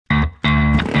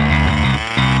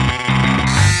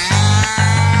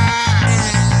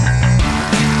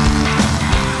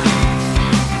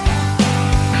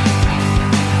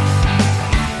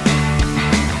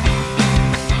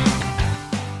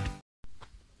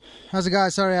How's it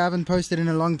guys? Sorry I haven't posted in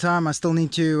a long time. I still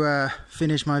need to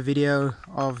finish my video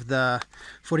of the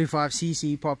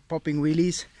 45cc popping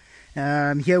wheelies.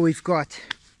 Here we've got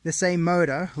the same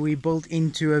motor we built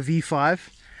into a V5,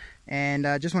 and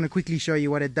I just want to quickly show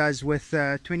you what it does with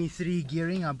 23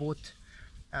 gearing. I bought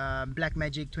Black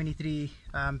Magic 23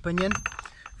 Pinion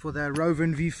for the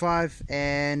Rovan V5,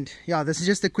 and yeah, this is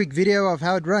just a quick video of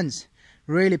how it runs.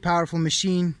 Really powerful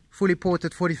machine, fully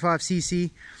ported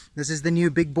 45cc. This is the new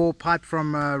big bore pipe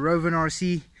from Rovan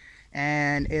RC,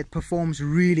 and it performs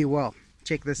really well.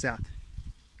 Check this out.